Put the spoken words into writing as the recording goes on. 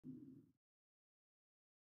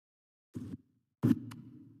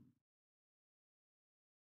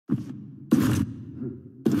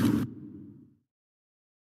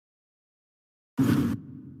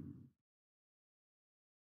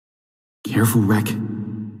Careful, Rec.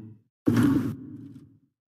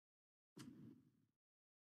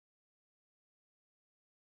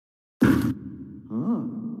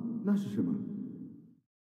 那是什么？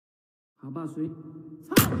好吧，随。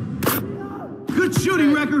 Good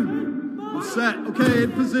shooting, Wrecker. I'm set. Okay,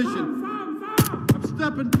 in position. I'm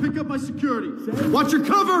stepping. Pick up my security. Watch your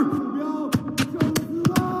cover.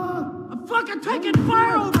 I'm fucking taking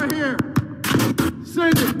fire over here.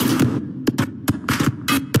 Save it.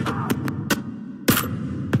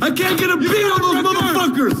 I can't get a beat on those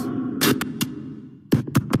motherfuckers.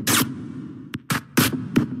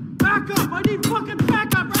 Back up! I need fucking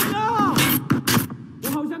backup right now. 我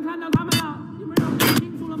好像看到他们了，你们有看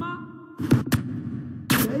清楚了吗？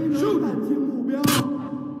谁能看清目标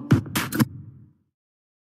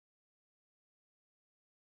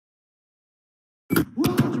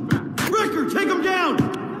 ？Wrecker, take him down.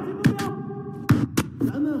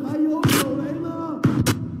 咱们还有手雷呢。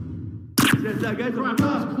现在该怎么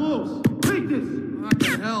办 ？Close. Take this. What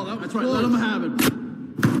the hell? That's right. Let him have it.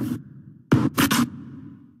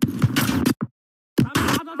 他们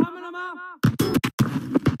找到他们了吗？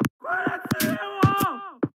快来支援我！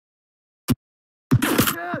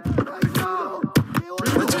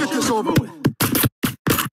 Let's get this over with.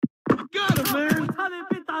 Got him, man. 差点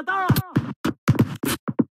被打到了。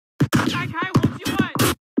再开火机会！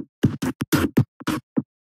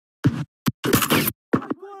快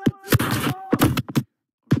过来支援我！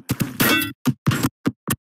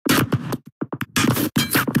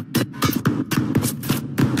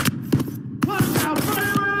 Watch out,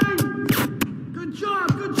 firing! Good job,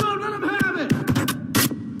 let him have it!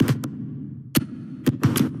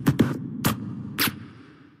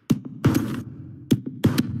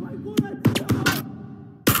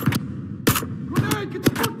 Grenade, get the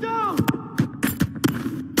fuck down!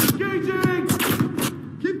 Engaging!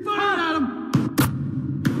 Keep firing at him!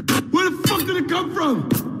 Where the fuck did it come from?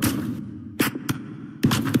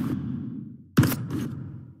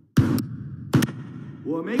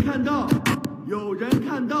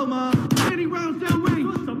 Any rounds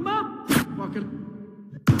downrange? 什么？ Fucking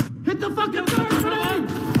hit the fucking third grenade!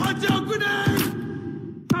 Watch out, grenade!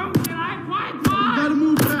 动起来，快 You 快！ gotta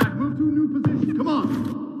move back, move to a new position. Come on!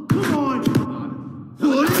 Come on!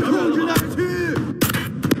 火力控制那区！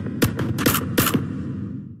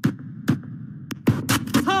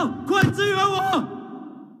操！快支援我！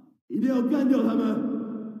 一定要干掉他们！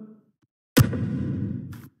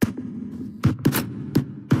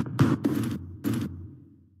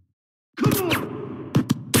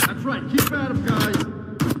 That's right, keep at him, guys.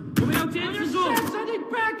 我们要坚持住！ I need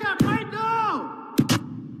backup right now.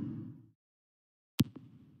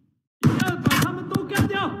 要把他们都干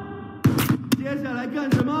掉！ 接下来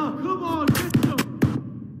干什么 ？Come on, get them.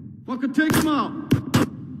 Fucking take them out.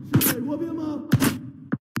 是美国兵吗？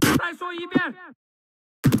 再说一遍！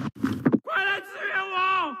快来支援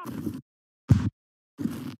我！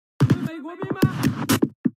是美国兵吗？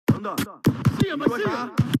等等，是什么事？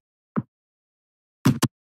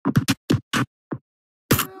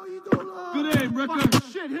 Good aim, Wrecker.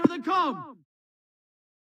 Shit, here they come.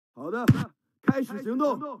 好的，开始行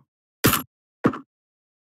动。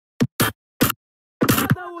看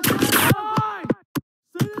到我前面！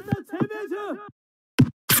谁人在前面去？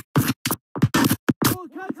我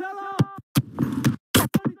开枪了！这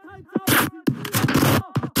里太糟了！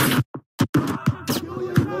有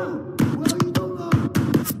掩护，我要移动了。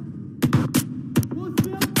我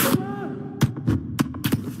需要支援！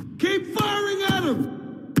 Keep firing at him.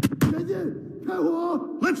 前进，开火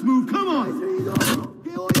 ！Let's move, come on！ 开始移动，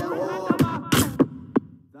给我掩护！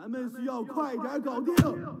咱们需要快点搞定。切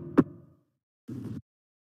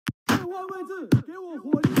换位置，给我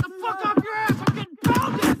火力支援 Fuck off your ass! I'm getting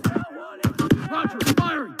pounded! 火力支援 Roger,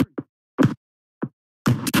 firing!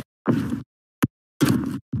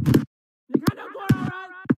 你看到多少人？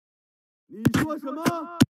你说什么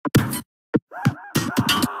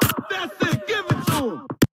 ？That's it! Give it to him!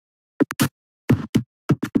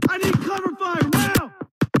 I need cover fire now!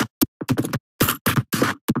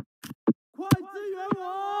 快支援我！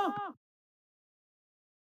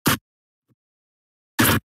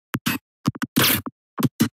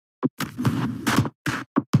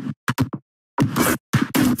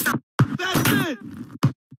 That's it!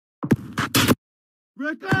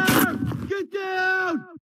 Wrecker! Get down!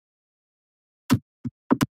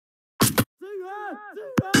 支援！支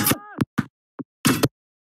援！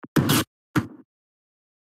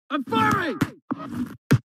 I'm firing!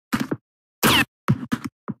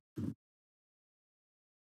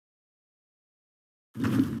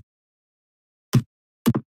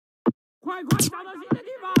 快找到新的地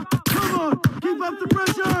方！ Come on! Keep up the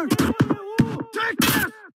pressure! Take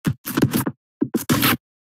this!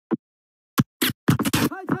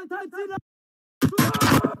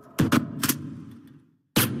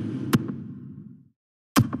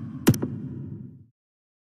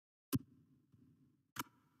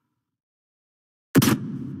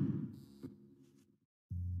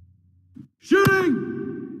 Shooting!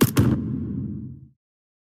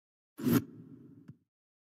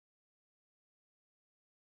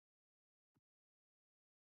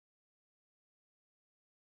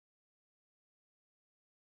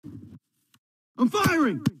 I'm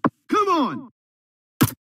firing! Come on!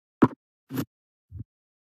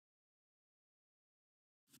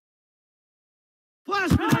 Flash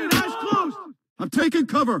grenade, eyes closed! I'm taking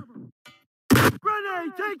cover!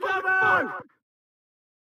 Grenade, take cover!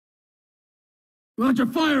 Roger,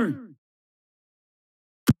 firing!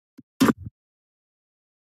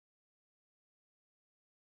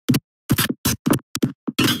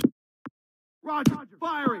 Roger,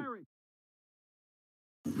 firing!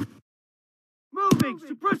 Moving,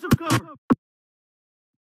 suppressive cover!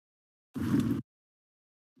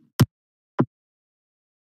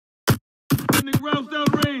 Sending rounds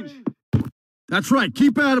downrange! That's right,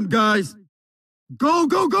 keep at him, guys! Go,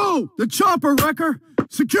 go, go! The chopper, Wrecker!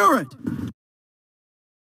 Secure it!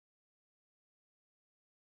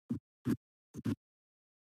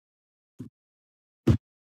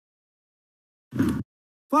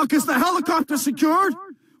 Fuck, is the helicopter secured?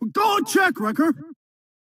 Go and check, Wrecker!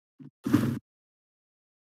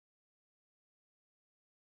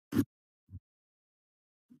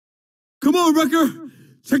 Come on, Wrecker!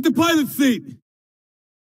 Check the pilot's seat!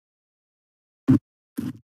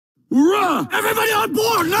 Hoorah! Everybody on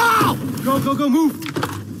board, now! Go, go, go, move!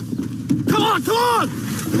 Come on, come on!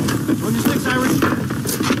 On your six, Irish!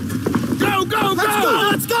 Go, go, go!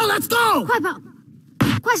 Let's go, let's go! 快跑！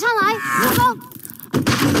快上来！走！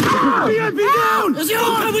 VIP down! Let's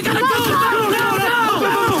go! We gotta go!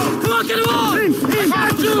 Go! Come on, get him on! Aim,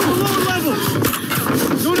 high two! Lower level!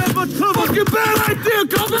 Don't have much cover! Fucking bad idea,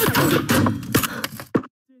 Coven!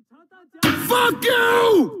 Fuck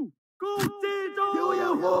you! 攻击中！给我掩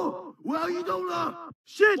护！我要移动了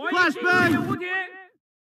Shit! ！Shit! Flashbang! 蝴蝶！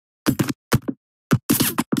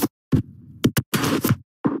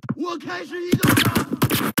我开始移动了！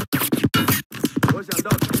我想到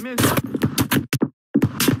前面去。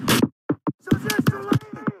小心手雷！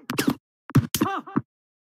哈！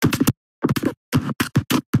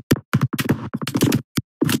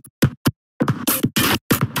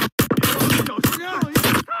小心啊！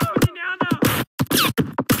操你娘的！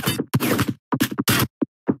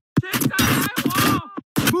谁敢来我？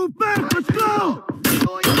 Move back! Let's go! 给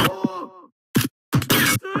我掩护！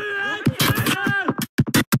支援敌人！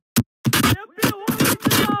别逼我一直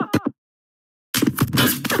了！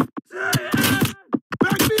支援！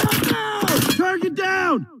 Back me up now! Target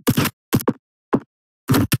down!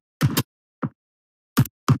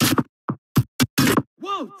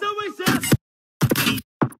 Whoa，真危险！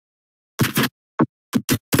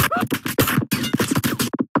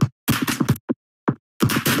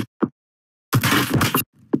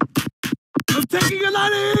 I'm taking a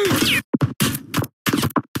lot of heat!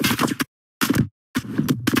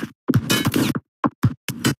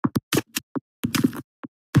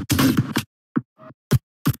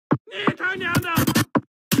你他娘的！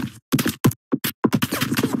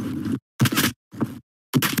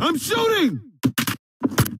 I'm shooting!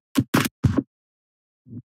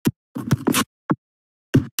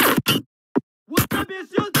 我这边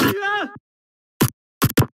需要支援！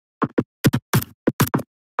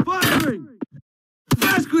 Firing!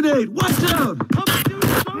 Flash grenade! Watch out! 他们就是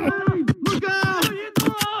手雷！ Look 要 out! 移动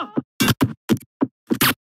了！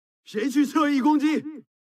谁去侧翼攻击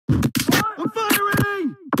 ？I'm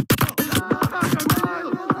firing!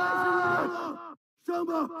 上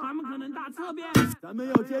吧！他们可能大侧边。咱们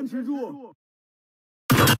要坚持住。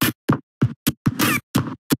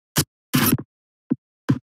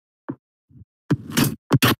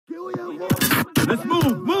给我掩护 ！Let's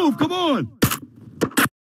move, move, come on!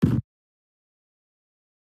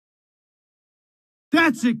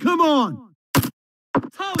 That's it, come on!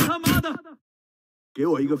 操他妈的！给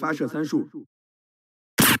我一个发射参数。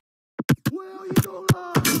我要移动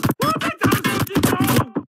了。我被长手击中！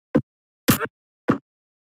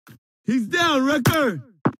 He's down, Wrecker.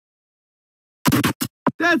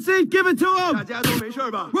 That's it, give it to him. 大家都没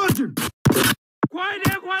事吧 ？Roger. 快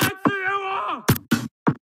点，快来支援我！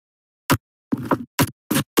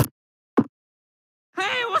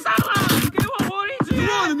嘿，我上了，给我火力支 Come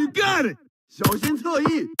援！ on, you got it. 小心侧翼。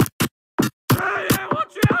支援，我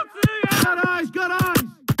需要支援！ Got eyes, got eyes.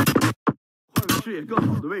 换个视野更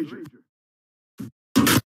好的位置。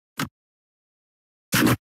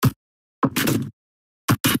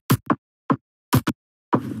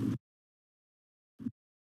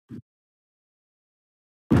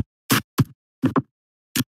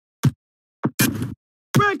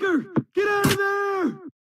Wrecker, get out of there!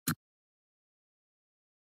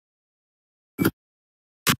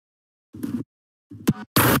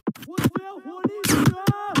 我需要火力支援。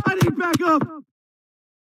I need backup.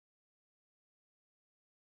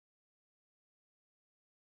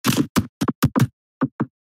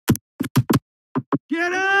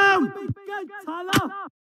 Get him! 被干惨了！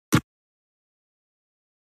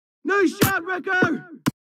 Nice shot, Ricker!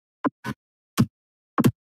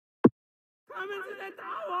 他们是在打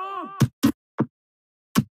我！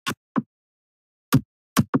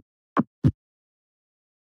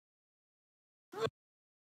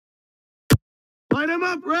 Light him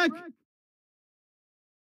up, Rick!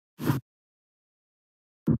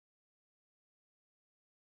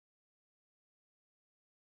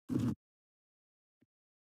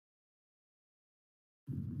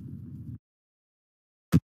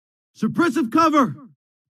 Suppressive cover!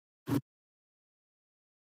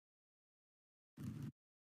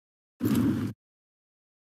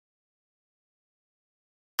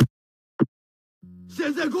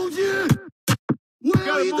 Send that 攻击！我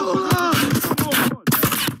要移动了！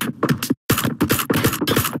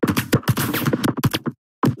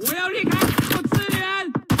 我要离开，我支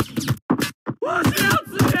援！我需要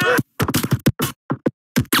支援！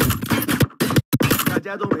大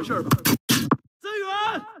家都没事吧？支援！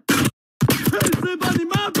真是把你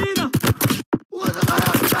妈逼的！我他妈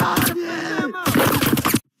要杀你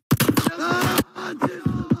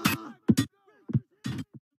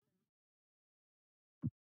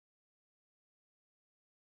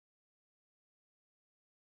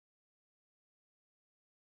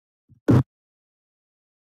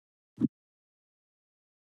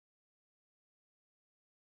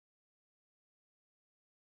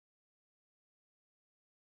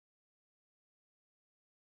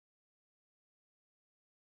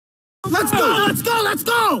！Let's go! Let's go! Let's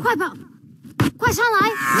go! 快跑！快上来！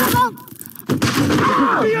走！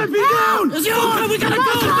 VIP down! Let's go! We gotta go!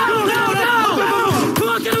 Go! Go! Come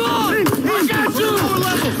on, get him on! I got you!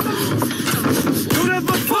 Don't have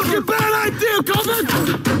a fucking bad idea, Coleman!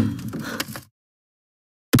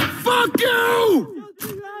 Fuck you!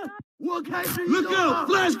 Look out!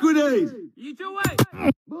 Flash grenade! 移就位！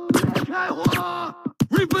 开火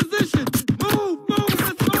Reposition! Move! Move!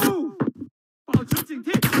 Let's move! 保持警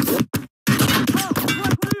惕！快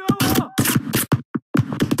支援我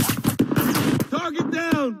Target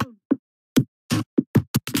down!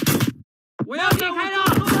 我要离开了！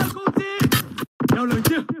作战攻击！要冷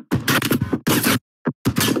静！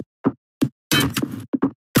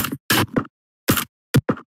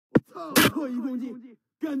我操！刻意攻击，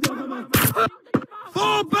干掉他们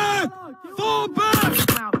 ！Fall back! Fall back!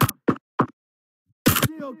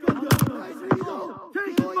 要干掉他们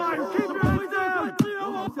！Take fire! Keep your eyes down! 支援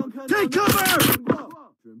我！ Take cover!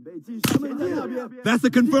 准备继续前进那边。That's a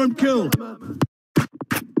confirmed kill.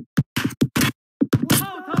 操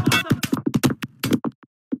他妈的！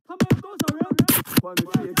他们有多少人？换个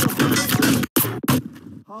视野更好。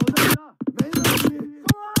好的，没问题。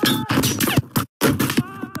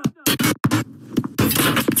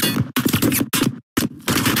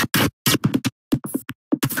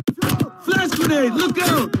Flash grenade! Look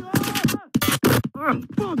out!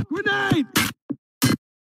 Fuck! Grenade!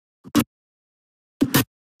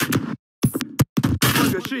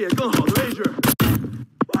 换个视野更好的位置。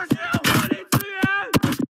我需要火力支援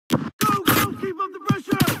Go! Go! Keep up the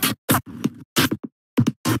pressure!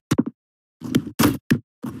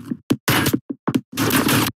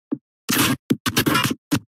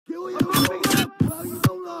 给我一个兵啊！我要移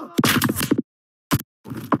动了。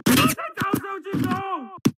我在找手进攻！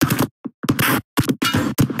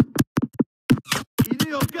一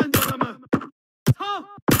定要干掉他们！操！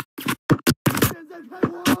现在开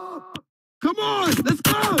火 ！Come on, let's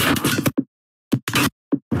go!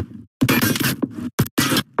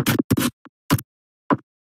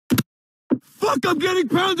 Fuck! I'm getting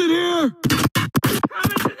pounded here. 他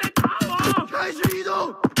们是在打我！开始移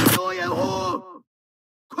动，给我掩护！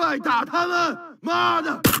快打他们！妈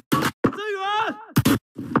的！支援！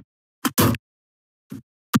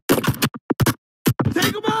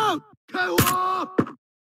 Take them out! 开火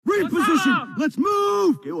 ！Reposition! Let's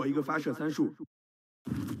move! 给我一个发射参数。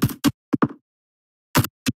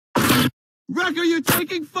Wrecker, you're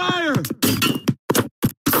taking fire!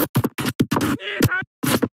 你才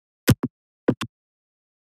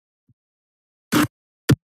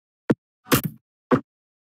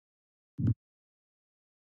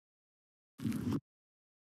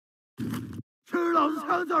吃老子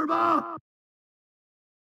枪子儿吧！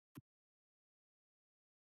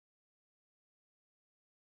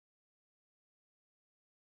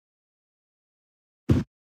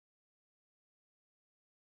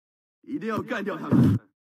一定要干掉他们！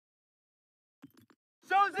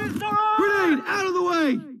小心伤人！ Grenade out of the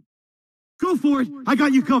way! Go for it! I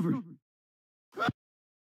got you covered!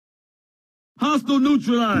 Hostile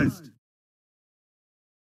neutralized!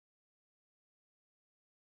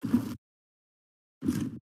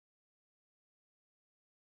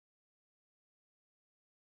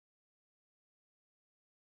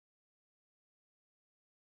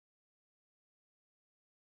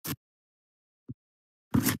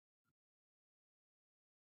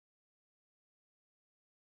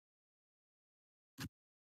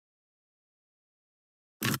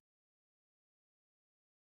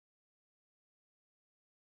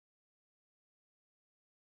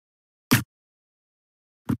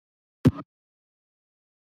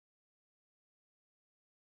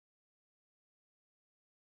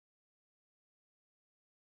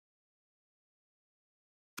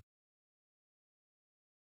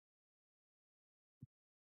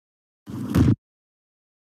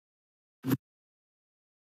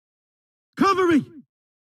 Cover me!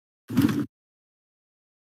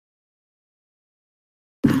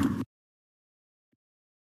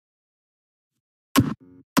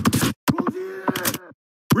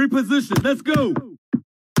 Reposition, let's go!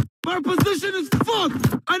 My position is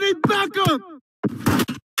fucked! I need backup!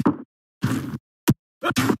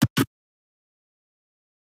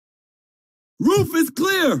 Roof is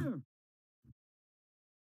clear!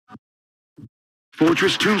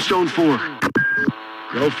 Fortress Tombstone 4.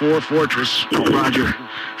 Go 4, Fortress. Roger.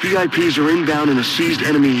 VIPs are inbound in a seized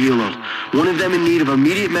enemy helo. One of them in need of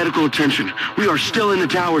immediate medical attention. We are still in the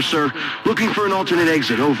tower, sir. Looking for an alternate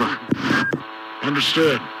exit. Over.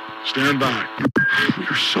 Understood. Stand by. We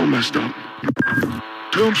are so messed up.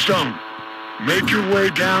 Tombstone, make your way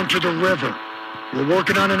down to the river. We're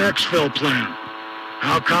working on an exfil plan.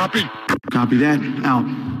 How copy? Copy that. Out.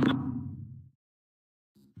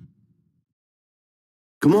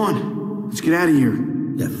 Come on. Let's get out of here.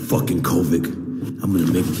 That fucking Kovic. I'm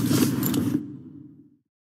gonna make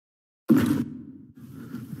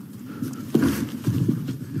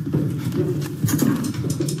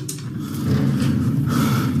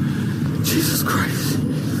Jesus Christ.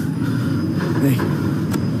 Hey.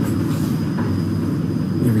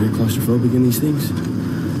 You ever get claustrophobic in these things?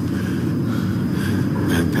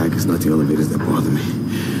 backpack is not the elevators that bother me.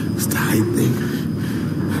 It's the height thing.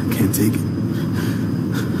 I can't take it.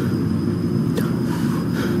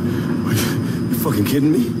 You fucking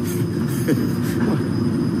kidding me? What?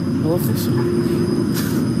 I love this song.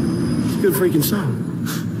 It's a good freaking song.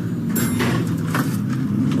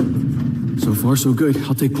 So far, so good.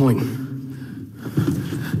 I'll take point.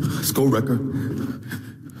 Let's go, Wrecker.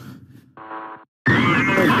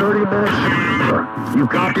 Hey, 30 minutes. You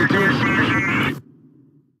copy, Pierce?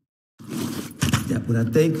 That what I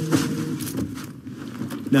think?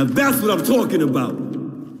 Now that's what I'm talking about.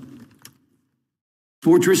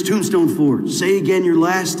 Fortress Tombstone 4. Say again your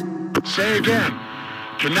last. Say again.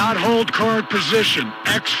 Cannot hold current position.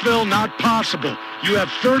 Exfil not possible. You have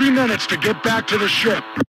 30 minutes to get back to the ship.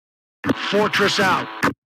 Fortress out.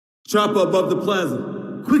 Chopper above the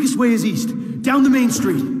plaza. Quickest way is east. Down the main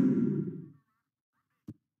street.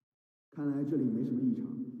 看来这里没什么异常。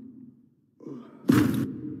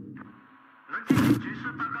能进行局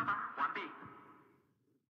势报告吗？完毕。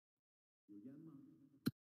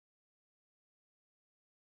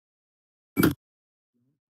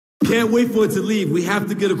 Can't wait for it to leave. We have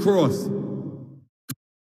to get across.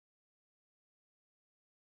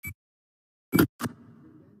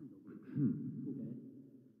 Hm.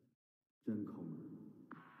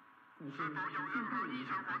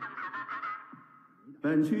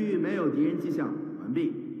 区域没有敌人迹象，完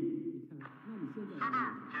毕。收到，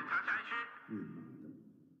检查下一区。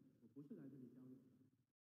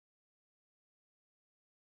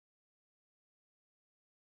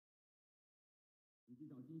你去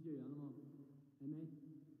找机械员了吗？还没。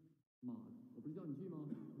妈的，我不是叫你去吗？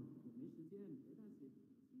我没时间，没关系。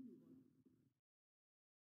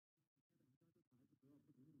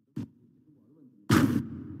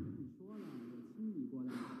你说了，我清理过了，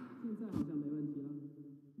现在好像没问题了。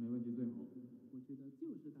没问题最好。我觉得就是弹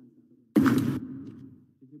匣的问题。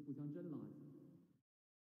这些步枪真垃圾。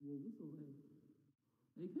我无所谓。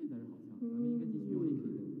AK 才是好枪，咱们应该继续用 AK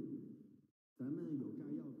的。咱们有炸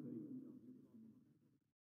药可以。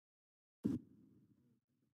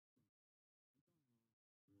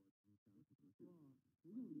 不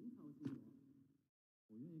用您操心我，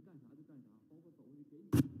我愿意干啥就干啥，包括走过去给你，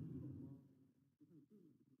你懂吗？不太对。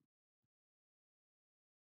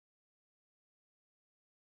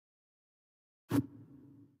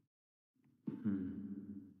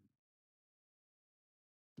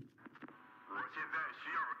我现在需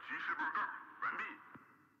要局势报告，完毕。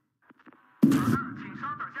老大，请稍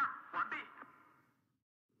等下，完毕。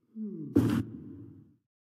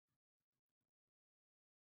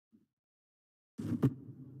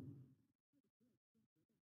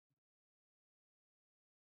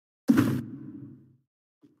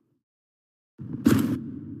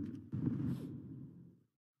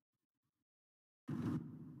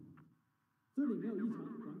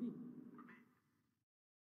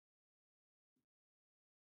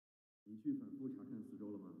去反复查看四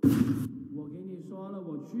周了吗？我给你说了，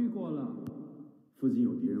我去过了。附近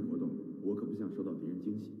有敌人活动，我可不想受到敌人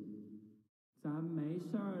惊喜。咱没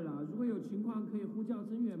事儿了，如果有情况可以呼叫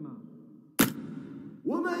增援嘛。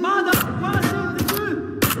我们妈的，发现敌军！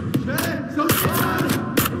谁？小心！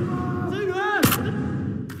增援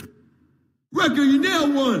Wrecker, you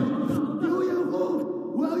nailed one! 给我掩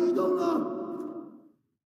护！我要移动了。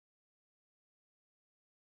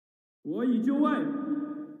我已就位。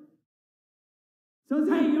小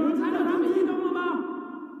心！嘿，有人猜到他们移动了吗？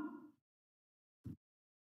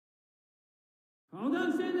好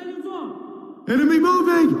的，现在就做。Enemy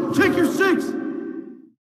moving! Check your six!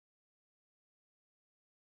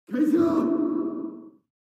 开枪！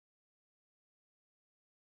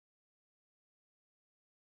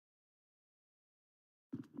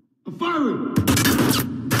 I'm firing!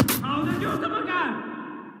 好的，就这么干。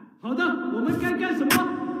好的，我们该干什么？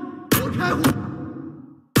我开火！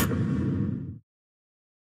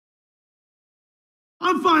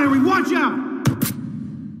 I'm firing! Watch out!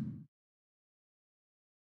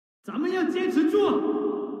 咱们要坚持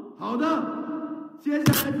住。好的，接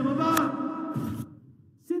下来怎么办？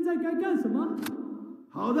现在该干什么？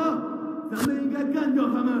好的，咱们应该干掉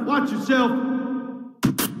他们。 Watch yourself!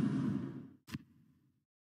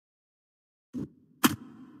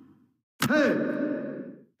 嘿，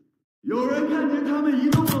有人看见他们移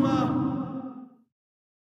动了吗？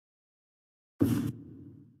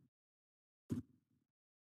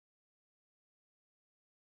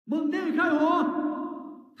猛烈开火！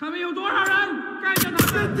他们有多少人？干掉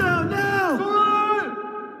他们！ Get down now！ 出来！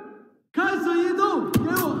开始移动，给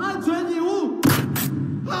我安全引物。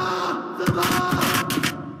啊！怎么？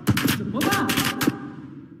怎么办？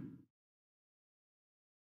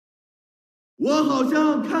我好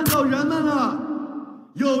像看到人们了，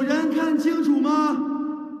有人看清楚吗？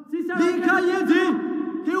接下来离开掩体，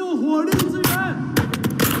给我火力支援。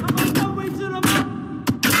他们到位置了吗？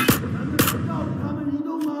咱们能绕着他们移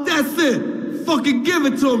动吗？ That's it! Fucking give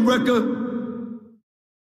it to him, Wrecker!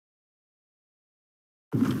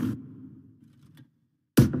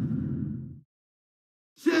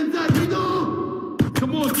 现在移动！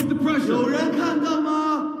 Come on, keep the 有 pressure! 人看到吗？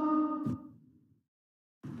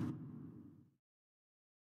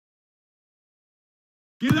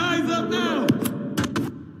 Get eyes up now!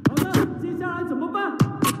 好的，接下来怎么办？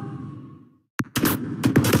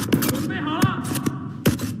准备好了，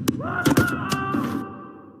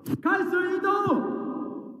开始移动。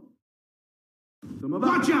怎么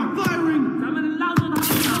办？ Watch out! Firing! 咱们能拉住他们移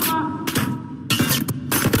动吗？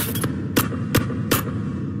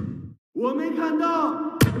我没看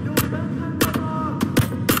到，有人看到吗？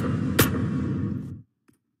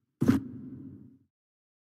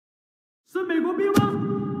是美国兵吗？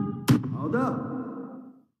好的，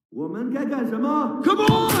我们该干什么？ Come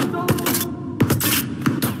on! 走。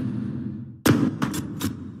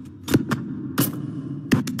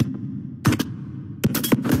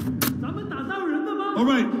咱们打到人了吗？ All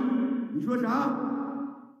right, 你说啥？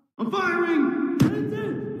 I'm firing! 前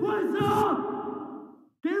进，快射！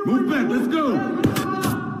给我 Move back, let's go!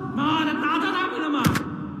 妈的，打到他们了吗？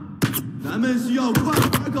咱们需要快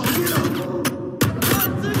点搞定。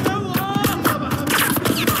支援我！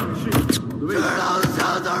知道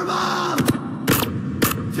小子儿吗？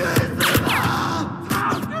去死吧！操，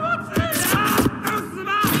给我支援！等死吧！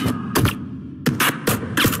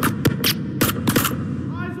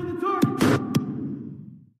 Eyes on the target！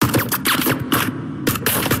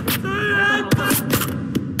 支援！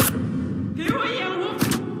给我掩护！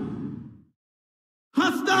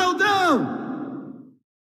 Hostile down！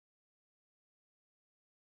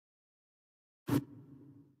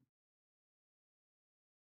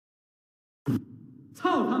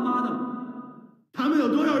 操他妈的！他们有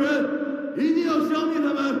多少人？一定要消灭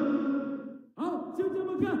他们！好，就这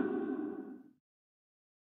么干。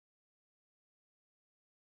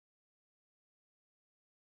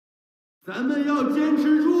咱们要坚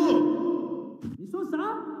持住！你说啥？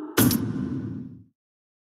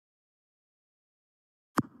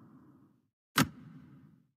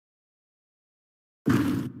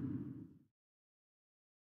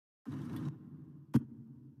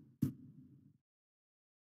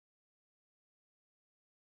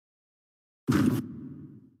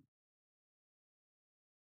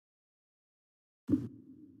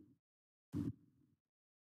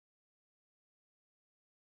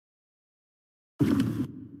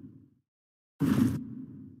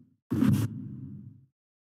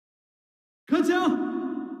开枪！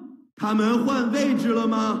他们换位置了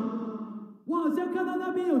吗？我好像看到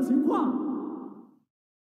那边有情况。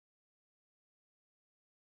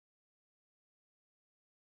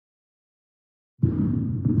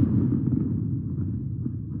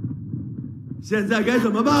现在该怎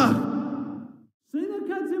么办？谁能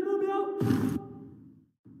看清目标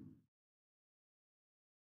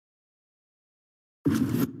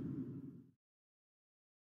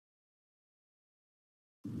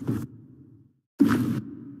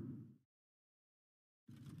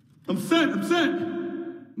？I'm set。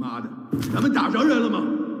妈的，咱们打着人了吗？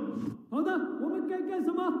好的，我们该干什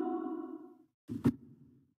么？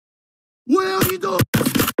我要移动。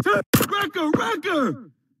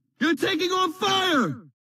Wrecker, you're taking on fire.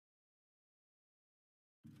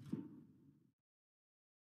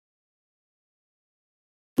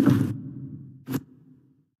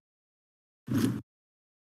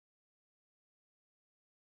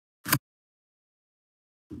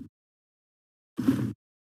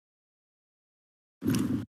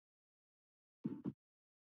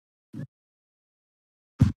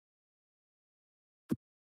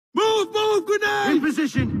 Move, grenade! In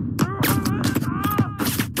position.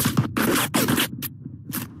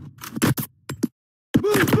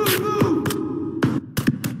 Move!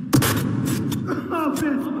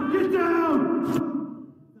 Offense, get down!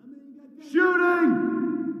 Shooting!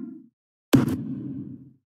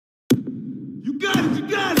 You got it!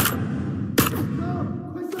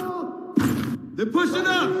 They're pushing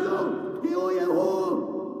up!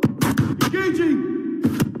 Engaging!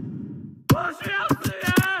 我需要支援！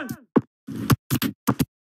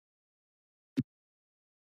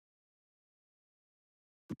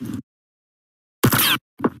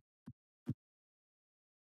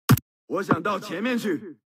我想到前面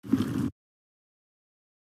去。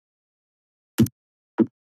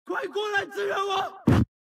快过来支援我！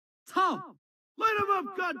操 Light him up,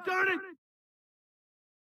 God darn it!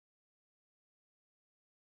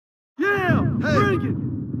 Yeah, bring it!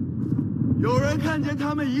 有人看见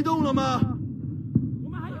他们移动了吗？我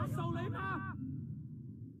们还有手雷吗？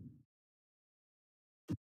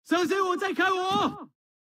相信我，再看我！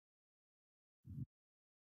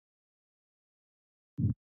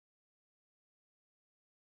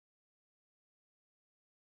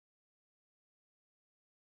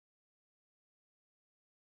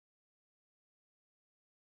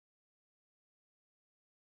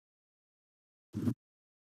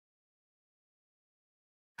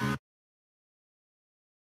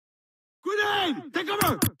 Grenade! Take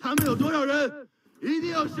cover! 他们有多少人？一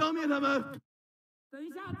定要消灭他们！等一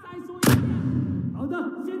下再说一遍。好的，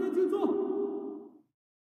现在就做。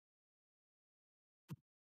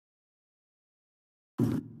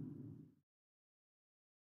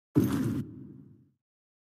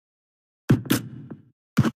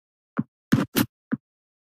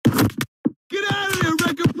Get out of there,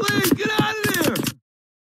 Wrecker! Please, get out of there!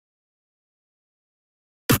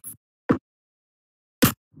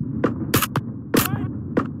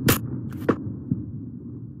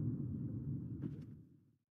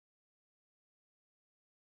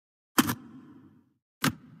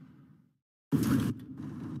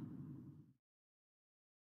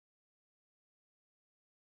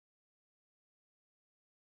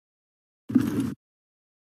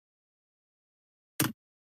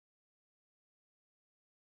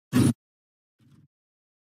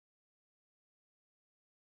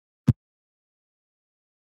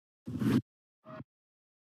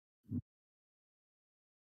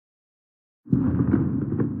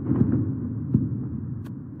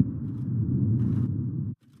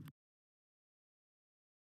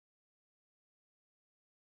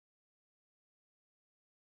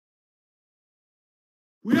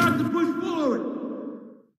 We have to push forward!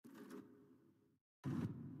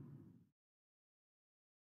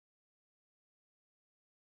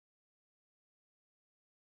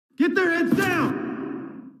 Get their heads down!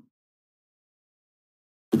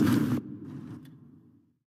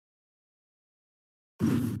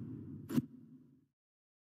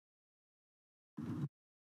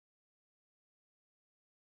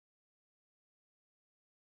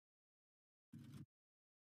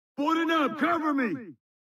 Boarding up, cover me!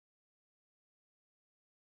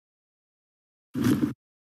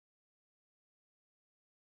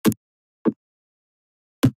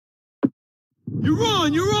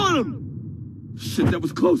 You're on him! Shit, that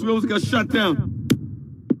was close. We almost got shot down.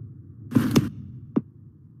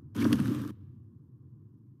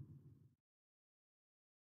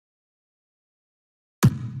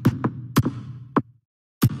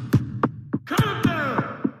 Cut him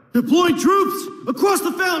down! Deploying troops across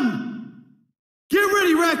the fountain! Get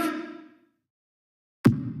ready, Wreck!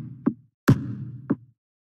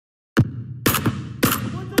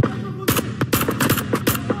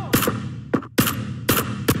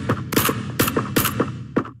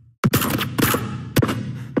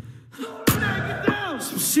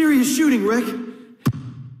 Serious shooting, Rick.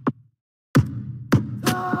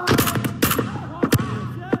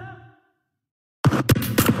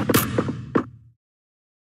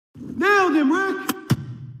 him, Rick!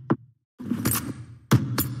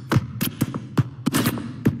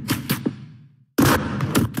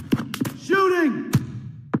 Shooting!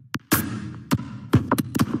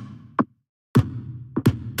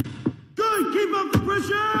 Good! Keep up the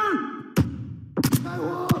pressure!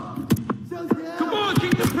 Come on,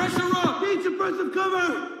 keep the pressure up! Need suppressive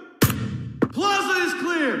cover! Plaza is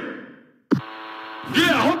clear!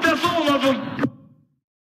 Yeah, I hope that's all of them.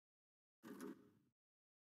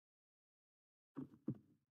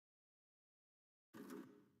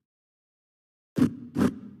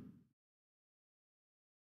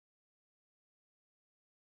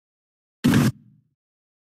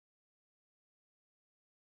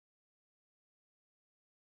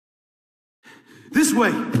 This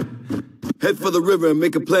way! Head for the river and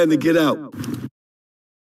make a plan to get out.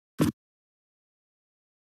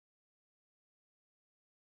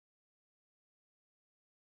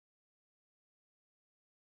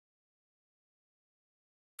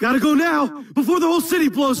 Gotta go now, before the whole city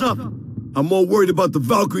blows up! I'm more worried about the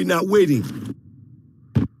Valkyrie not waiting.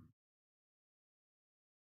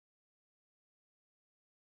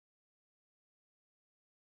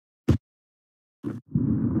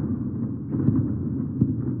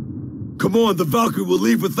 Come on, the Valkyrie will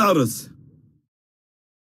leave without us.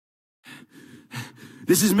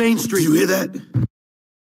 This is Main Street. You hear that?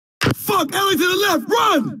 Fuck! Ellie to the left!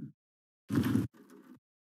 Run!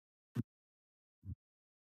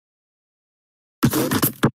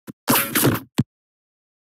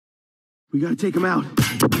 We gotta take him out.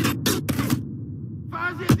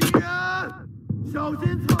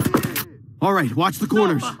 All right, watch the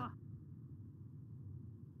corners.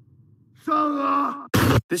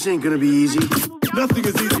 This ain't gonna be easy. Nothing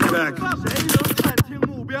is easy, Mac.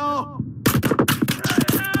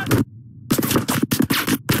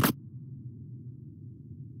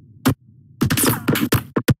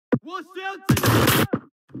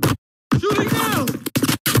 Shooting now!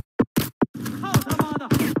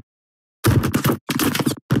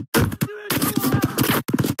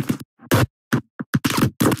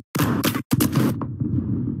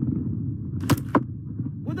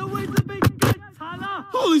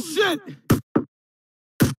 Holy shit!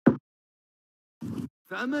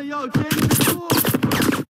 咱们要坚持住！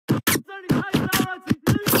这里开枪了，请支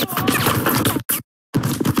援我！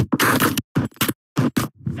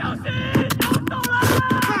小心，有手了！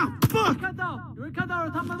看到，有人看到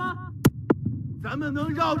了他们吗？咱们能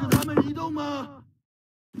绕着他们移动吗？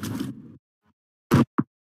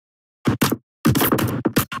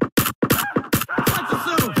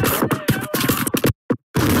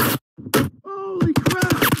 Holy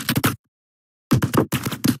crap!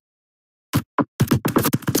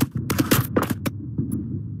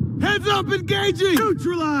 Heads up, engaging!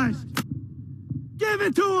 Neutralized! Give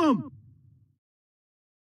it to him!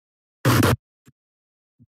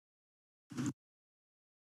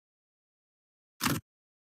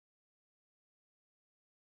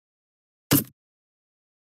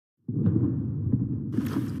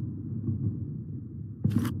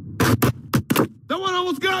 That one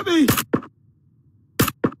almost got me!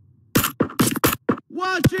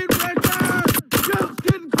 Watch it, Ricker! Just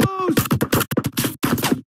getting close!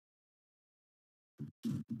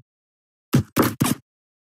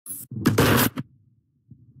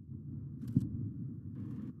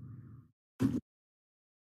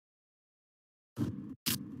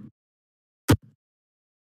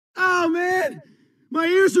 Oh, man! My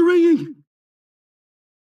ears are ringing!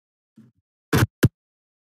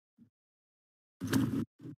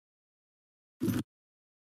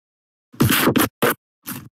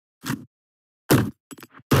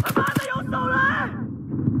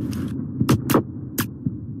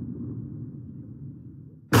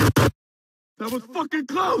 That was fucking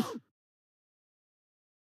close!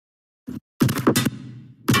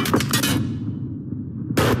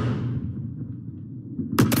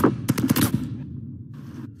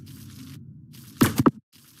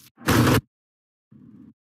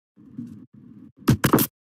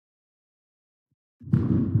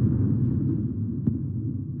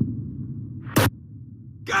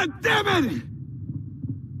 God damn it!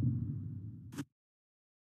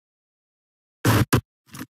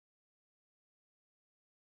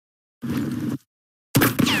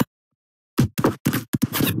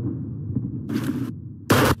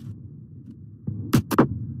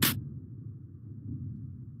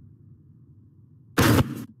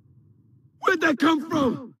 Where'd that come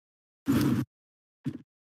from?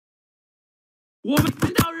 我们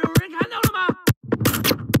看到有人看到了吗？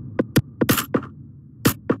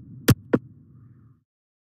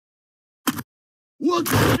 我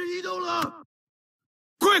开始移动了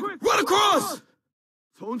 ！Quick, run across!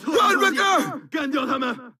 从侧面干掉他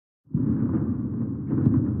们！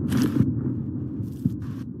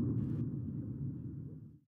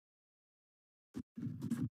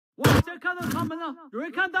我好像看到他们了，有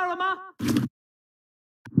人看到了吗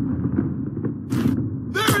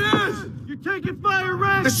There it is! You're taking fire,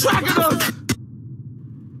 Rex! They're tracking us!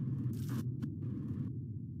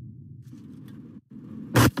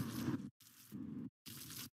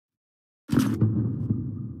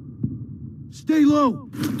 Stay low!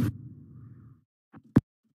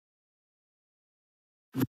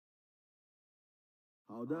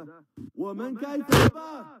 好的，我们该走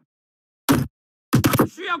吧。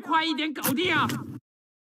需要快一点搞定啊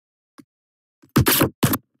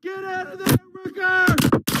Get out of there, Ricker!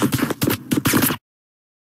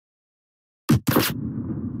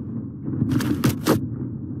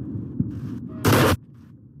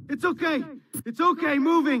 It's okay. It's okay.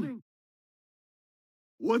 Moving.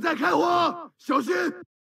 我在开火，小心！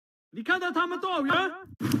你看到他们多少人？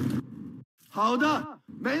好的，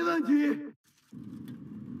没问题。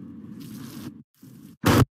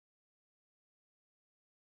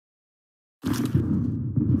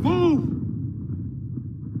Move!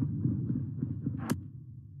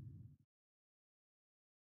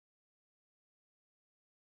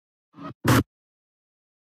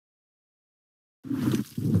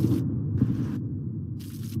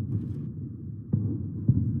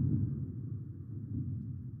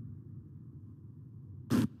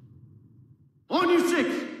 On your six!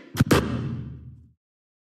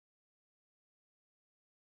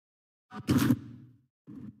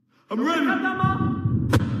 I'm ready! 看到吗？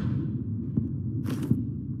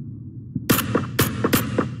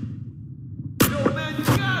 Yo, man, you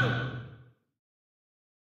got him!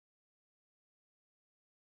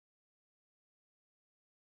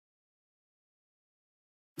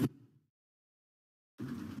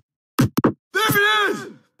 There it is!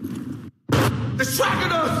 They're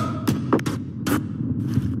tracking us!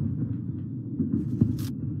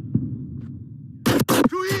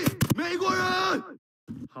 注意，美国人！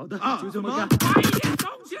好的，啊就这么干。什么快一点，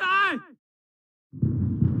动起来！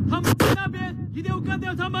他们在那边，一定要干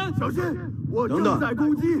掉他们！小心，我正在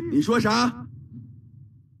攻击。你说啥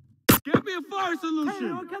Give me a fire solution！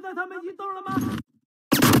 有人看到他们移动了吗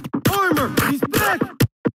 ？Armor, he's back!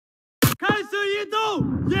 开始移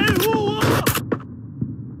动，掩护我！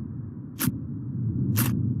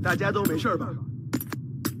大家都没事吧？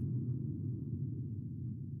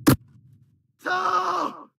走！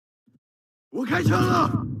我开枪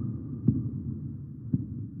了！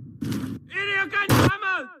一定要干掉他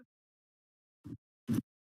们！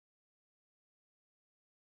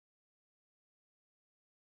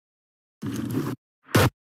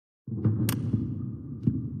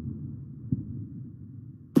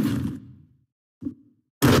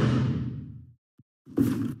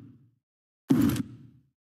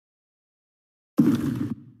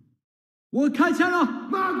我开枪了！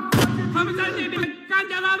他们在那边，干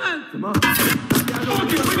掉他们！怎么？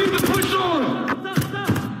 Fuck it, we need to push on!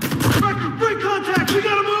 Break contact! We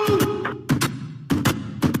gotta move!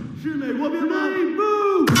 是美国兵吗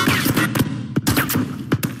 ？Move!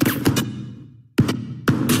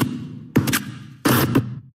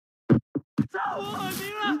 炸我耳鸣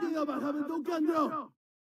了！一定要把他们都干掉！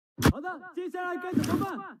好的，接下来该怎么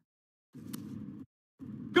办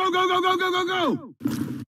Go go go go go go go!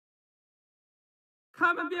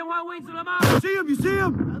 他们变换位置了吗？ See him, you see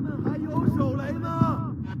him? 咱们还有手雷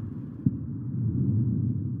呢！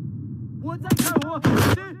我在开火，小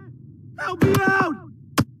心 Help me out!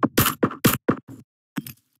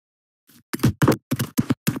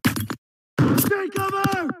 Stay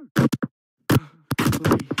cover!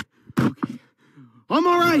 Okay. I'm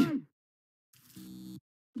all right.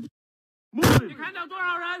 你看到多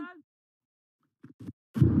少人？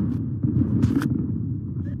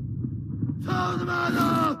操他妈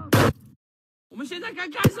的！我们现在该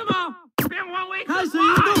干什么？变换位置，开始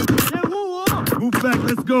移动，掩护我。Move back,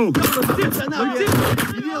 let's go. 冷静，冷静，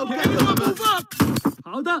一定要干掉他们。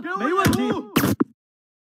好的，没问题。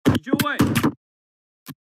你就位。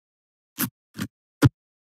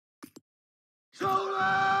收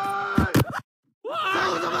来！操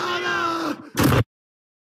他妈的！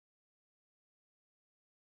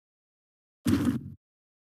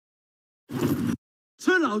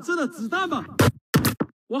吃老子的子弹吧！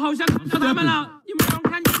我好像看到他们了，你们有人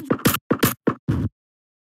看清楚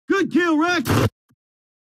Good kill, Rex.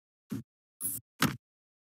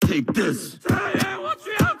 Take this. 支援，我需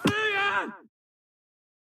要支援！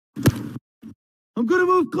 I'm gonna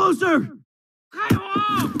move closer. 开火！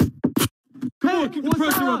 Come on, keep the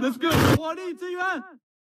pressure up. Let's go. 火力支援！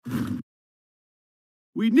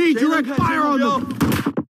 We need direct fire on them.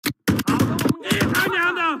 他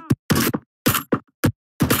娘的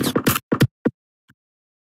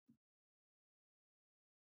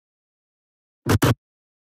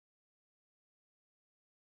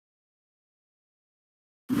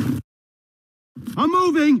！I'm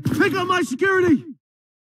moving! Pick up my security!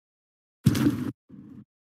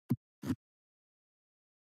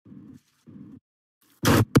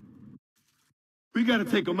 We gotta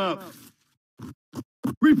take them out.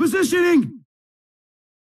 Repositioning!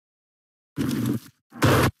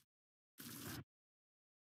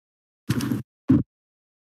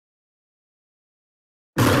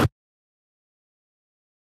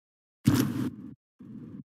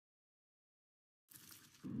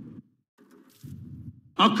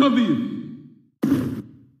 I'll cover you.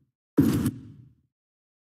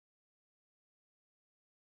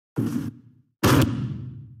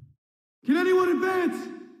 Can anyone advance?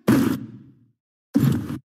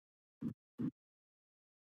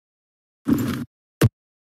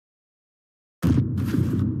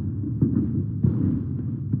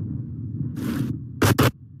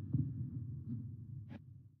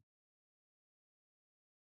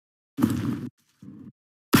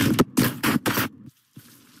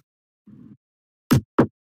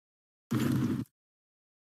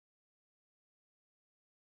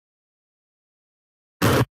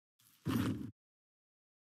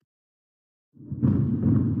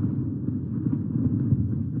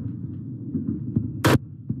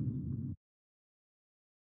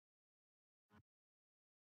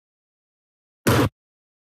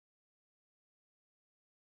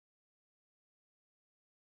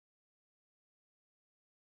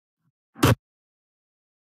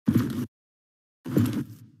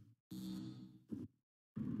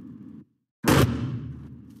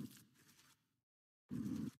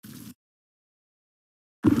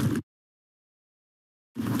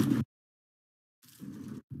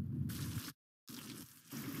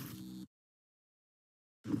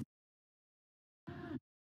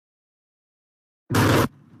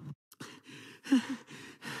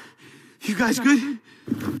 You guys good?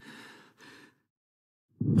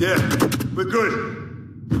 Yeah, we're good.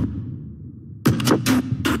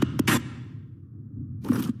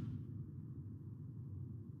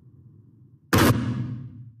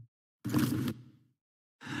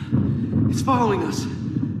 It's following us.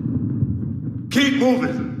 Keep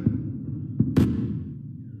moving.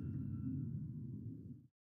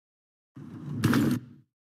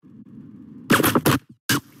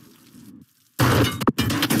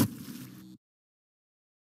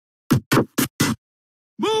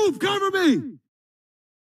 Move! Cover me!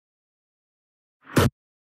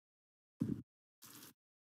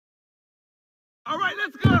 All right,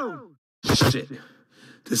 let's go! Shit.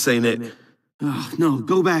 This ain't it. Oh, no,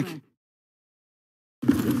 go back.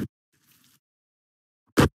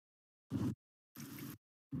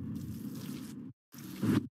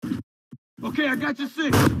 Okay, I got you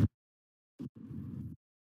 6.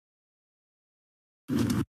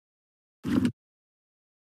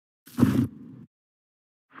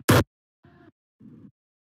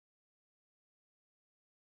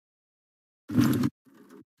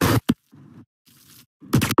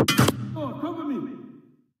 Oh, cover me.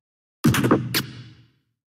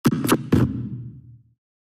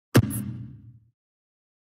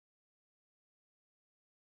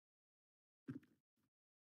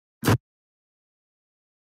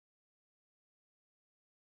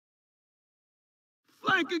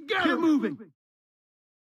 Flank again! Keep moving!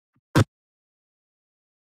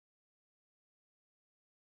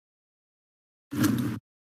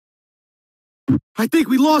 I think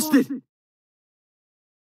we lost it!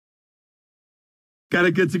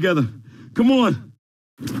 Gotta get together. Come on!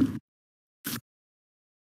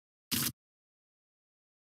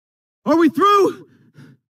 Are we through?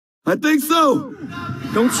 I think so!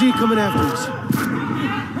 Don't see it coming after us.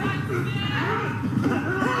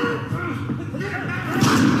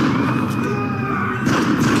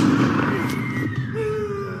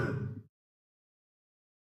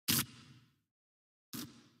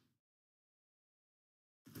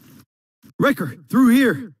 Wrecker, through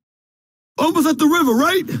here. Almost at the river,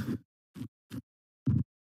 right?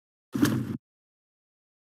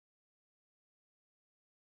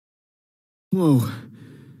 Whoa.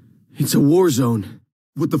 It's a war zone.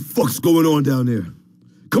 What the fuck's going on down there?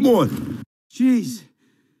 Come on! Jeez.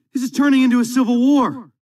 This is turning into a civil war.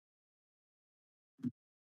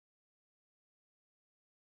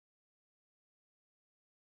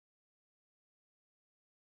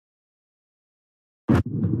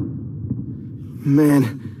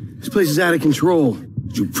 Man, this place is out of control.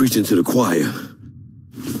 You preaching to the choir.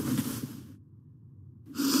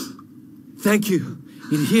 Thank you.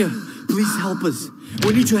 In here, Please help us.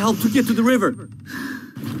 We need your help to get to the river.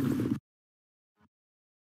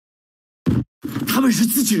 他们是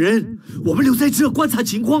自己人，我们留在这观察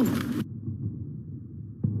情况。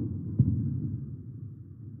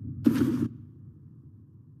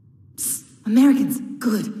Americans,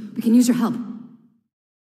 good. We can use your help.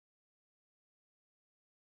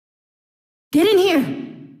 Get in here!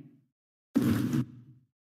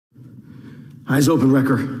 Eyes open,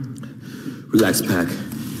 Wrecker. Relax, Pack.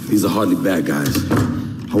 These are hardly bad guys.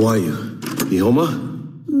 How are you? Ihoma?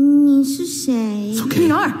 你是谁？ It's okay.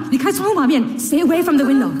 女儿，离开窗户旁边 ，Stay away from the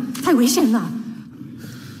window， 太危险了。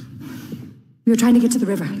We are trying to get to the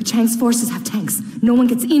river, but Chang's forces have tanks. No one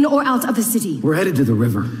gets in or out of the city. We're headed to the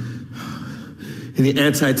river. Any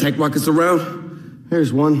anti-tank rockets around?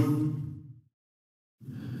 There's one.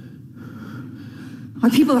 Our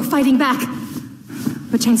people are fighting back,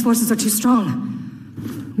 but Chang's forces are too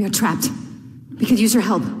strong. We are trapped. We could use your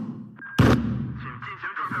help.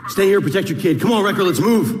 Stay here, protect your kid. Come on, Wrecker, let's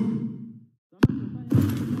move.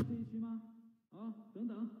 等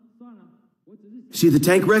等，算了，我只是 See the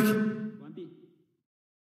tank wreck? 完毕。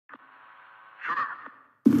收到。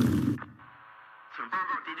请报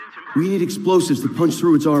告敌军情况。 We need explosives to punch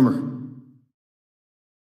through its armor.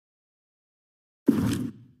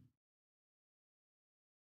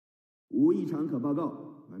 无异常可报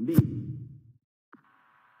告，完毕。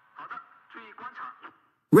好的，注意观察。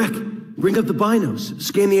 Wreck, bring up the binos.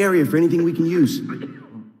 Scan the area for anything we can use.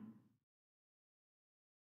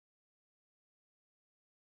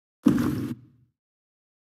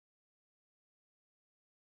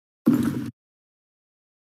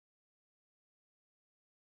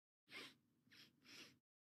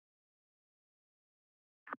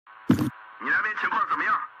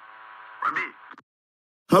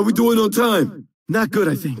 How we doing on time? Not good,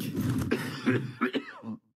 I think.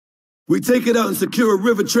 We take it out and secure a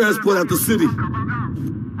river transport out the city.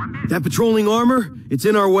 That patrolling armor, it's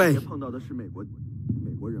in our way.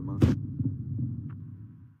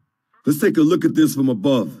 Let's take a look at this from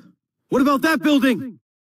above. What about that building? "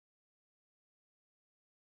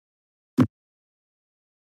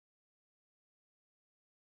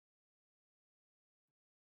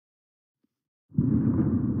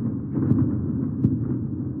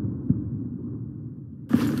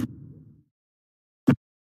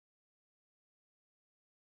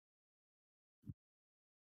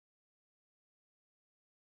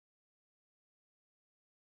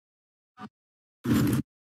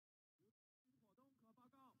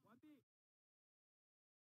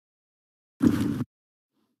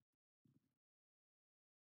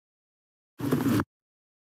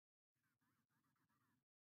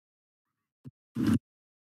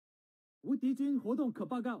无敌军活动可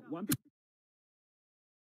报告完毕。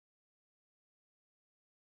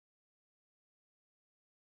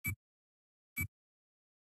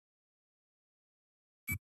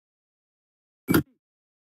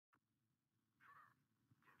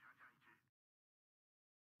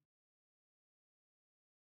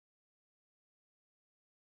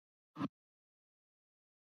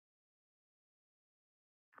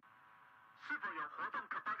是否有活动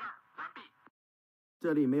可报告？完毕。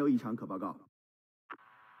这里没有异常可报告。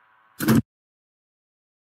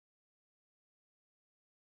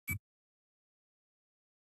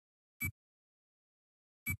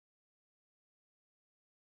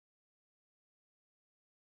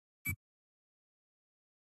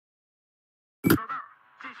收到，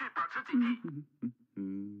继续保持警惕。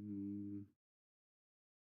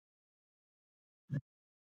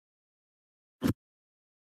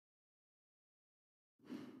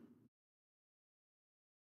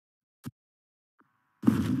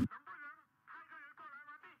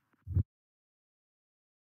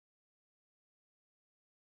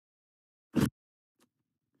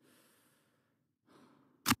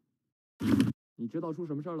你知道出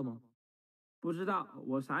什么事儿了吗？不知道，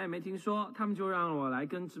我啥也没听说，他们就让我来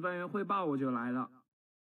跟值班员汇报，我就来了。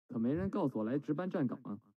可没人告诉我来值班站岗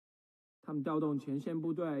啊！他们调动前线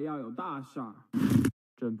部队要有大事儿，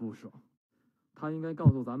真不爽。他应该告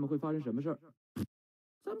诉咱们会发生什么事儿。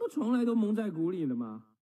咱不从来都蒙在鼓里的吗？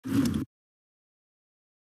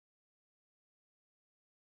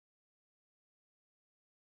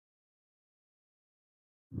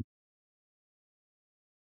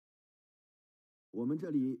我们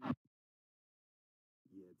这里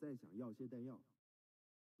也在想要些弹药。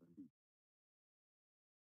完毕。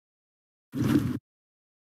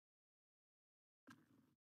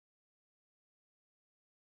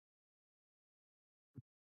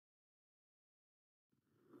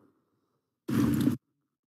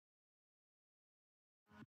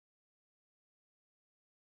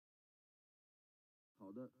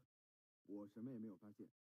好的，我什么也没有发现，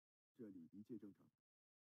这里一切正常。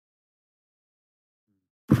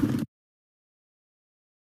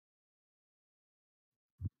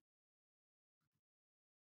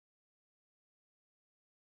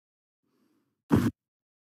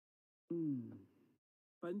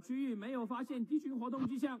本区域没有发现敌军活动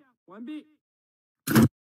迹象，完毕。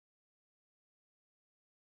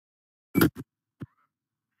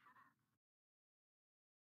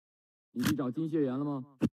你去找金血源了吗？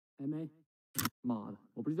还没。妈的，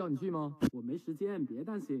我不是叫你去吗？我没时间，别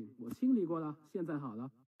担心，我清理过了，现在好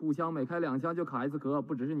了。步枪每开2枪就卡1次壳，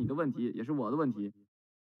不只是你的问题，也是我的问题。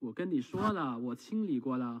我跟你说了，我清理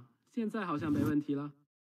过了，现在好像没问题了。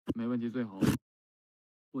没问题最好。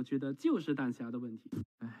我觉得就是弹匣的问题。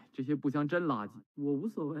哎，这些步枪真垃圾。我无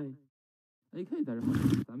所谓。AK 才是好，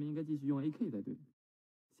咱们应该继续用 AK 才对。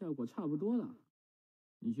效果差不多了。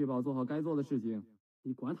你确保做好该做的事情。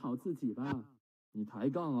你管好自己吧。你抬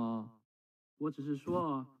杠啊！我只是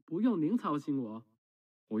说，不用您操心我。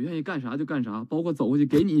我愿意干啥就干啥，包括走过去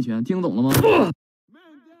给你一拳，听懂了吗？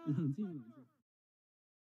冷静冷静。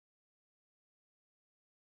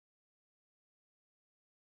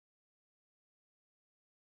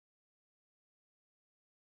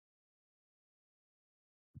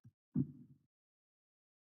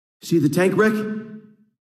See the tank wreck?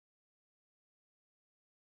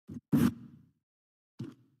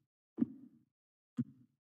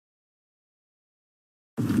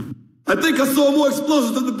 I think I saw more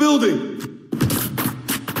explosives in the building!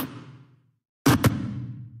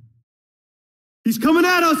 He's coming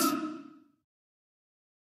at us!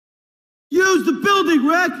 Use the building,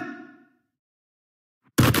 wreck!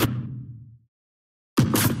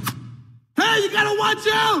 Hey, you gotta watch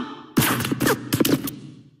out!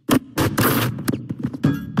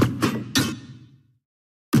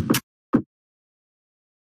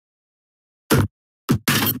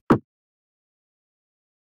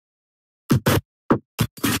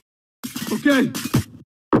 Okay.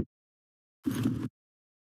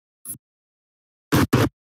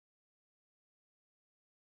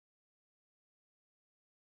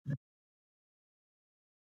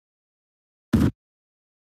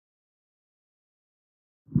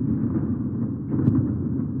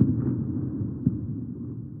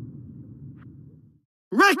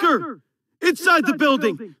 Wrecker! Inside the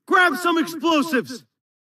building! Grab some explosives!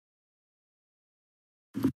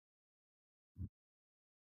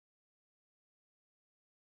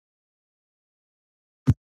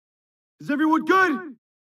 Is everyone good?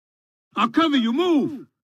 I'll cover you, move!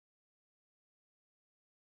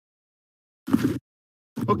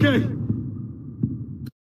 Okay.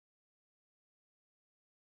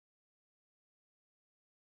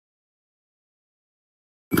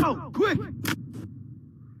 Go, quick!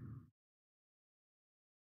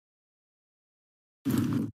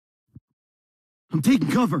 I'm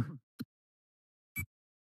taking cover.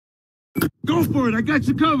 Go for it, I got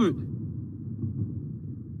you covered.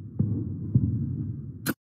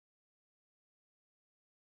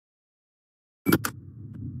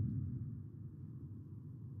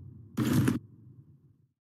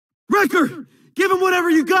 Wrecker! Give him whatever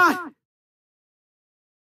you got!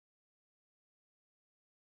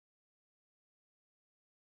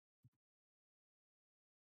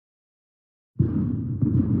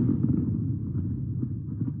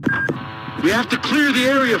 We have to clear the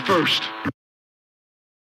area first.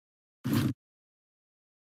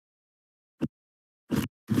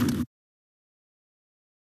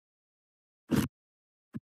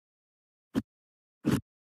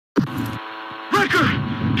 Wrecker!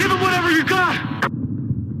 Give him whatever you got!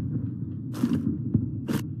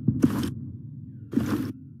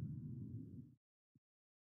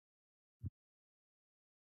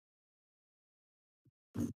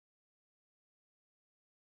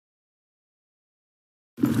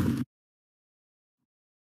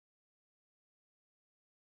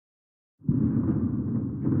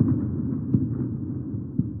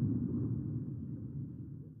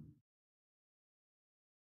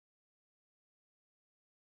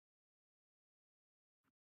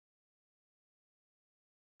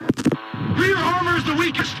 Rear armor is the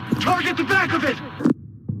weakest! Target the back of it!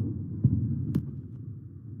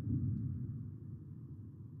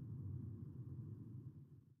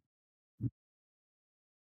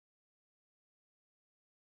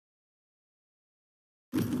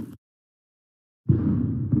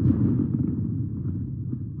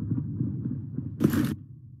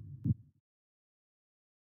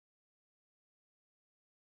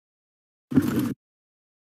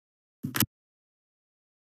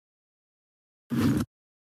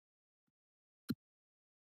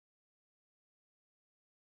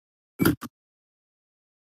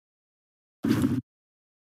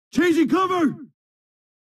 Changing cover!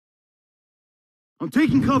 I'm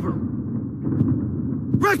taking cover.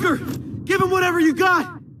 Wrecker! Give him whatever you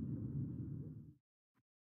got!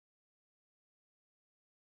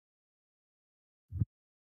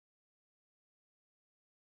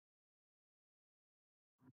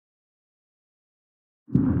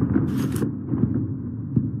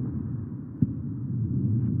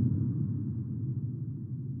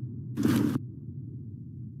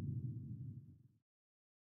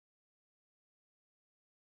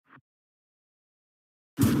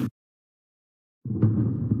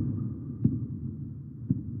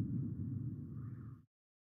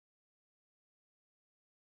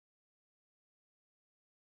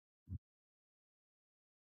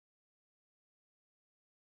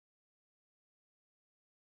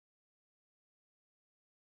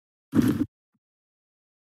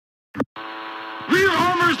 Rear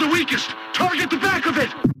armor is the weakest. Target the back of it.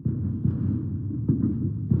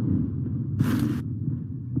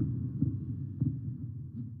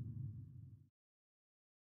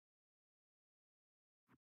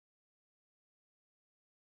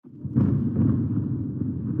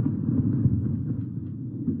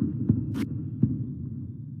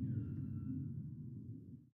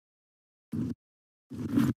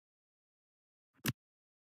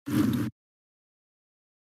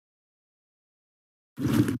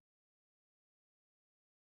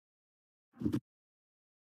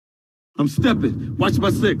 I'm stepping. Watch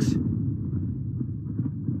my 6.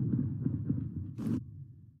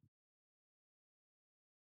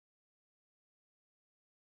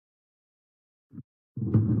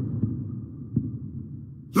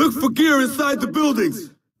 Look for gear inside the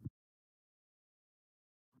buildings!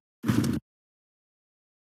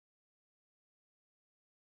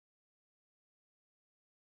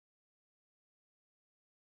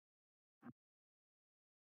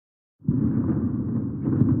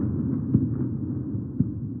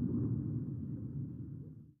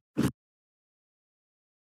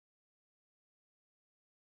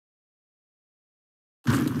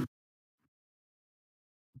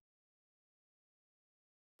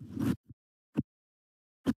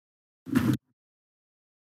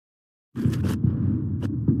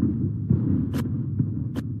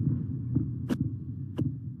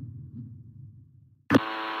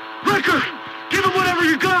 Wrecker! Give him whatever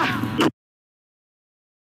you got!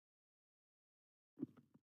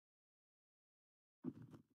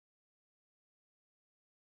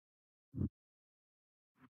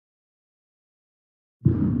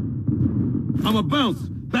 I'ma bounce!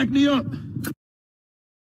 Back me up!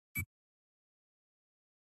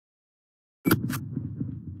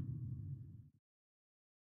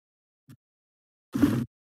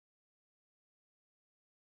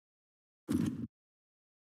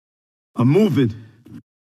 I'm moving.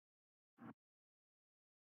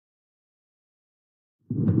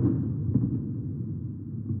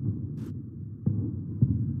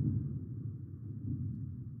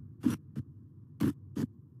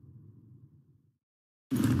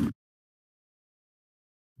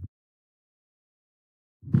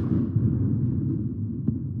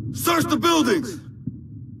 Search the buildings!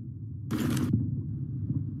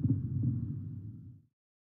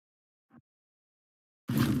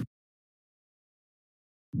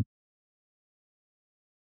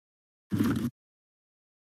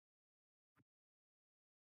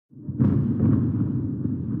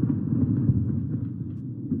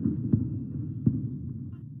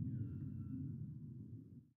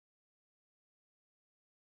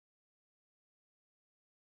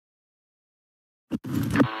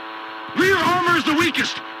 Rear armor is the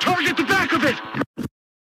weakest. Target the back of it.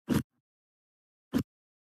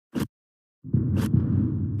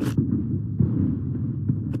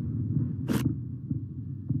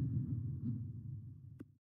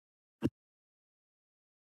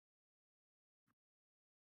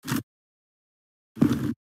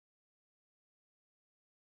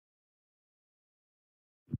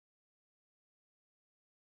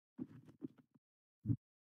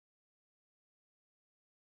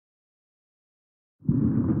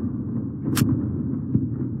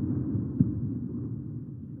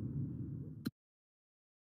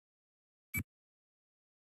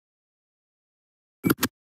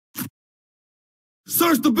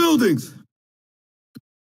 Search the buildings!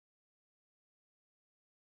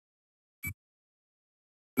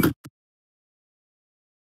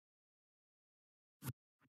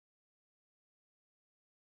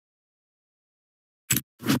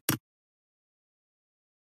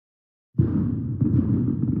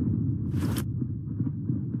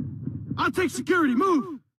 I'll take security,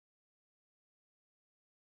 move!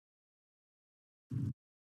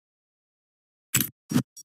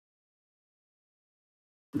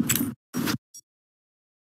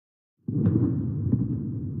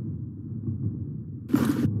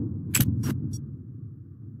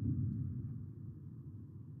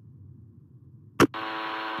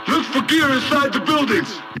 gear inside the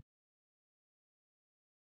buildings.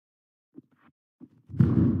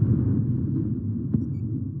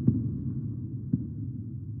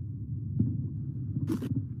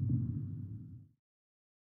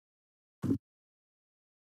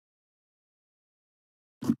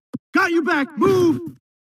 Got you back! Move!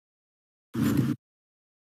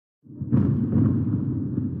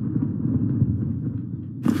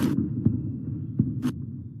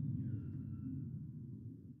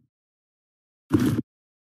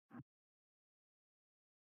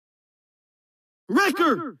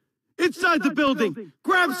 Wrecker! Inside the building!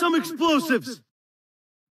 Grab some explosives!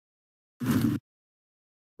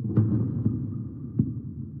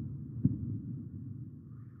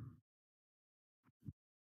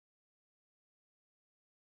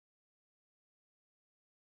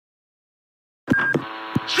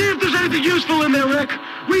 See if there's anything useful in there, Rick.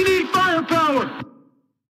 We need firepower.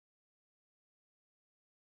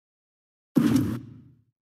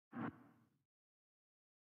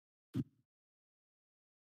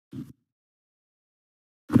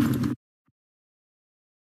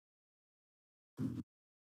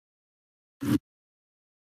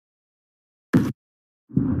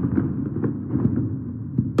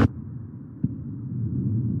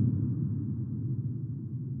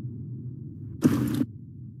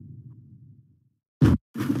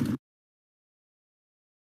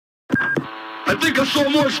 I think I saw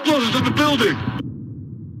more explosives in the building.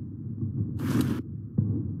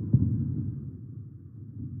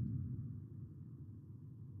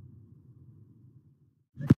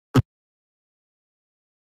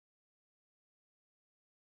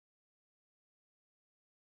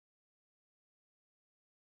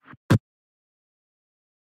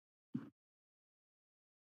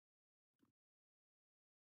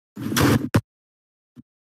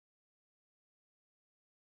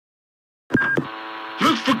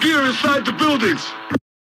 Look for gear inside the buildings.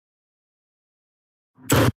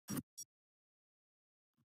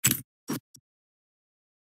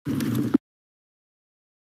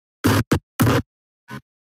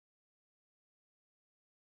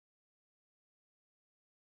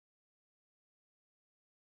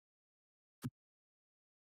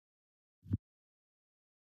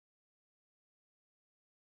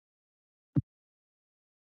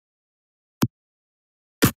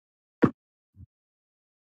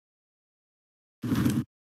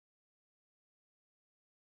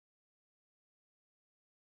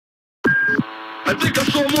 I think I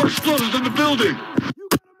saw more explosives in the building.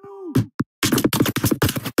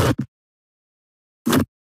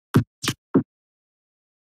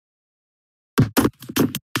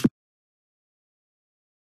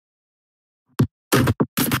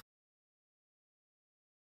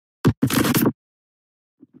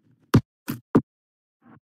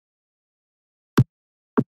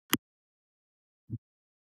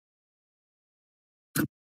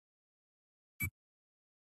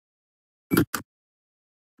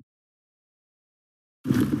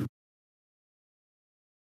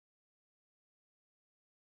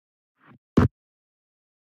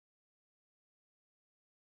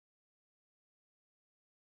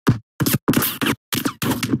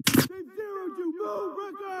 Move,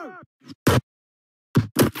 Wrecker!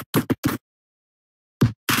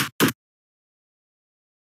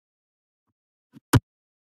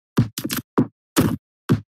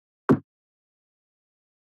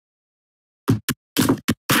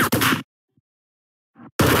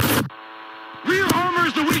 Rear armor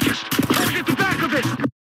is the weakest. Target the back of it.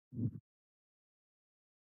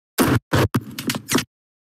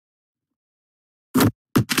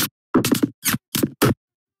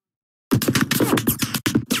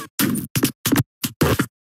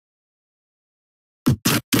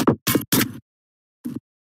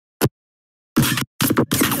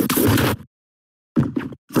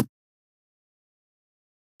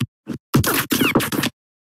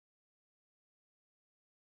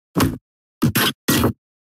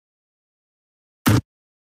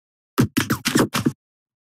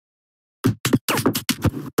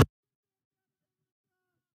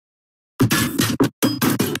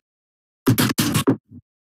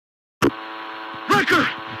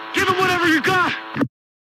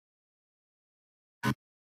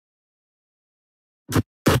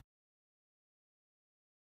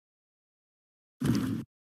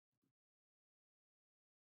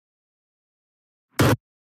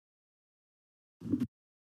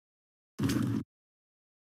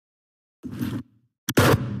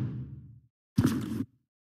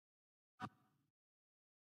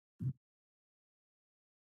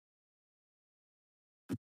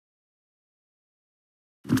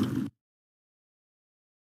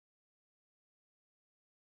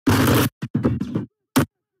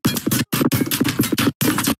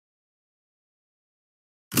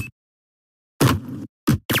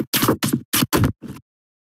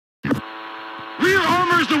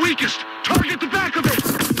 armor's the weakest. Target the back of it.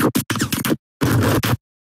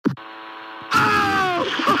 Oh!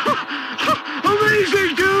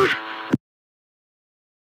 Amazing, dude!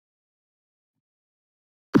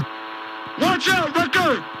 Watch out,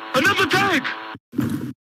 Wrecker! Another tank!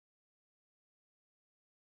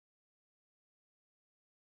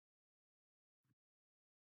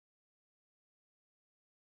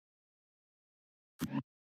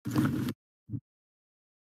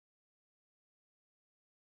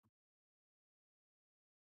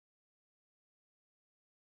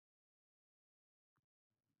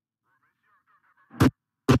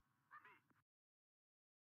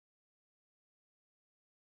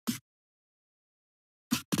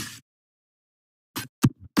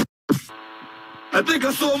 I think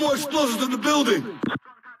I saw more explosions in the building.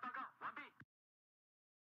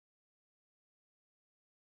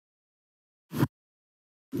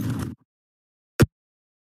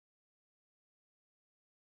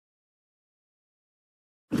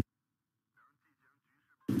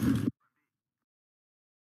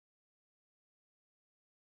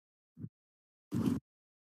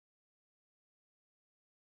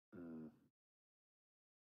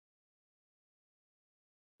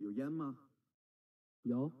有烟吗？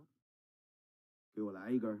有，给我来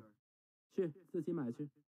一根。去自己买去。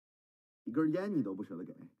一根烟你都不舍得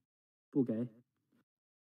给？不给。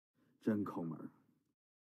真抠门。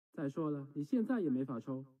再说了，你现在也没法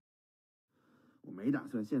抽。我没打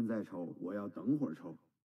算现在抽，我要等会儿抽。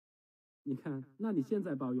你看，那你现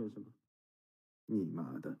在抱怨什么？你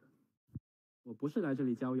妈的！我不是来这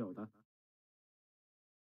里交友的。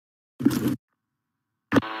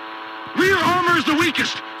Rear armor is the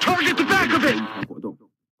weakest. Target the back of it. 活动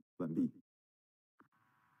完毕。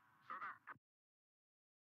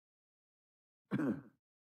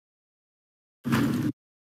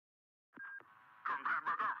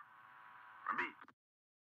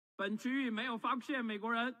本区域没有发现美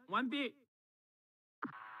国人，完毕。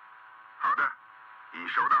好的，已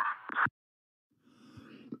收到。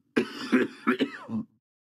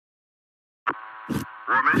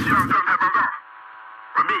我们需要状态报告，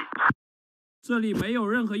完毕。这里没有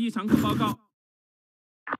任何异常可报告。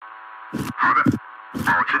好的，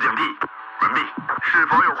保持警惕，完毕。是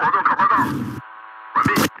否有活动可报告？完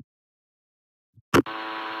毕。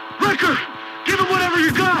Wrecker, give him whatever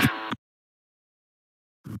you got.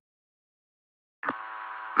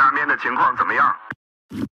 那边的情况怎么样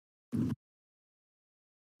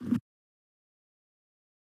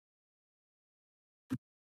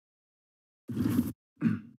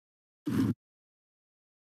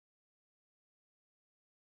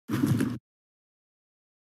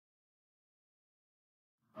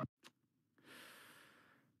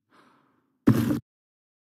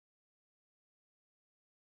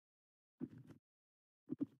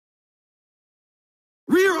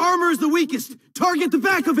？Rear armor is the weakest. Target the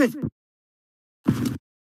back of it.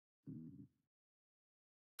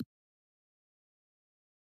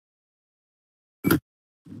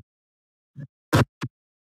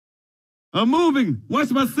 I'm moving.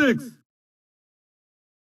 Watch my six.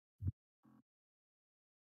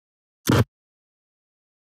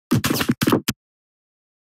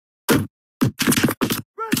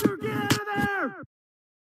 Wrecker, get out of there!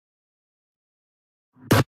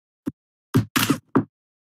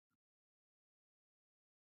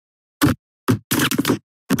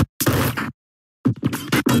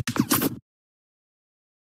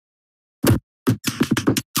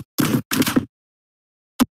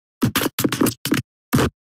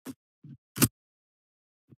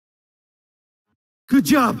 Good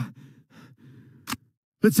job.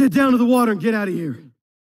 Let's head down to the water and get out of here.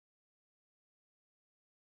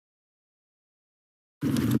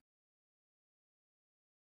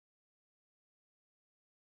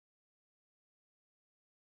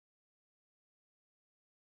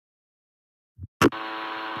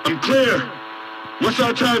 I'm clear. What's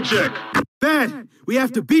our time check? Bad. We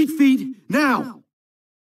have to beat feet now.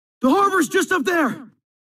 The harbor's just up there.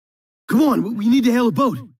 Come on, we need to hail a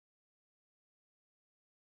boat.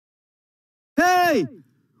 Hey!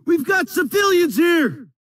 We've got civilians here!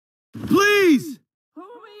 Please! 和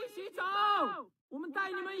我们一起走，我们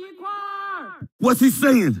带你们一块儿。 What's he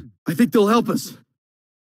saying? I think they'll help us.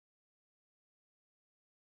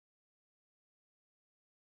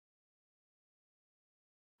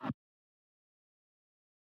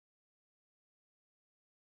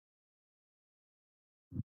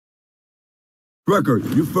 Wrecker,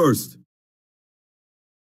 you first.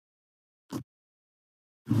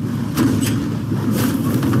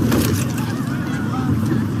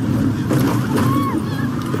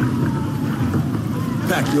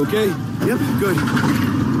 Pack, you okay? Yep, good.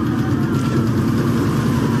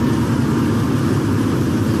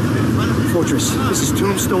 Fortress, this is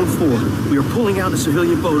Tombstone 4. We are pulling out a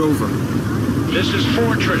civilian boat, over. This is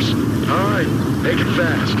Fortress. All right, make it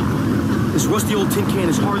fast. This rusty old tin can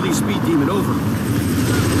is hardly a speed demon, over.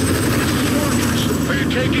 Fortress, are you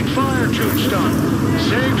taking fire, Tombstone?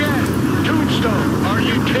 Say again. Tombstone, are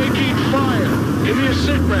you taking fire? Give me a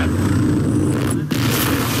sit rep.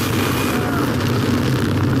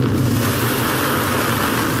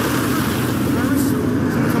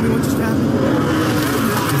 Tell me what just happened.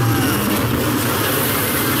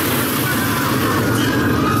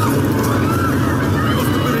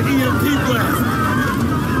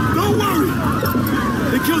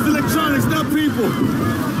 Electronics, not people. We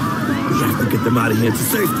have to get them out of here to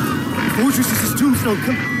safety. Fortress, this is Tombstone.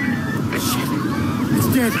 Come. Shit. It's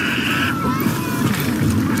dead.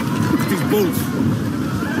 Look at these boats.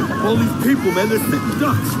 All these people, man, they're sitting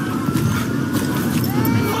ducks.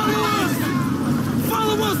 Follow us!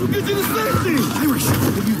 Follow us! We'll get you to safety! Irish,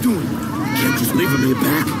 what are you doing? Can't just leave them here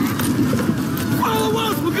back. Follow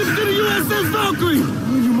us! We'll get you to the USS Valkyrie!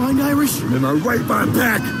 You mind, Irish? I'm in my right behind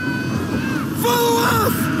back. Follow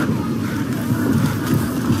us!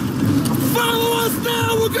 Follow us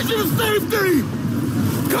now! We'll get you to safety!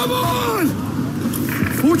 Come on!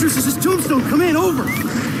 Fortress, this is Tombstone, come in, over.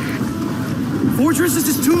 Fortress, this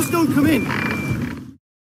is Tombstone, come in.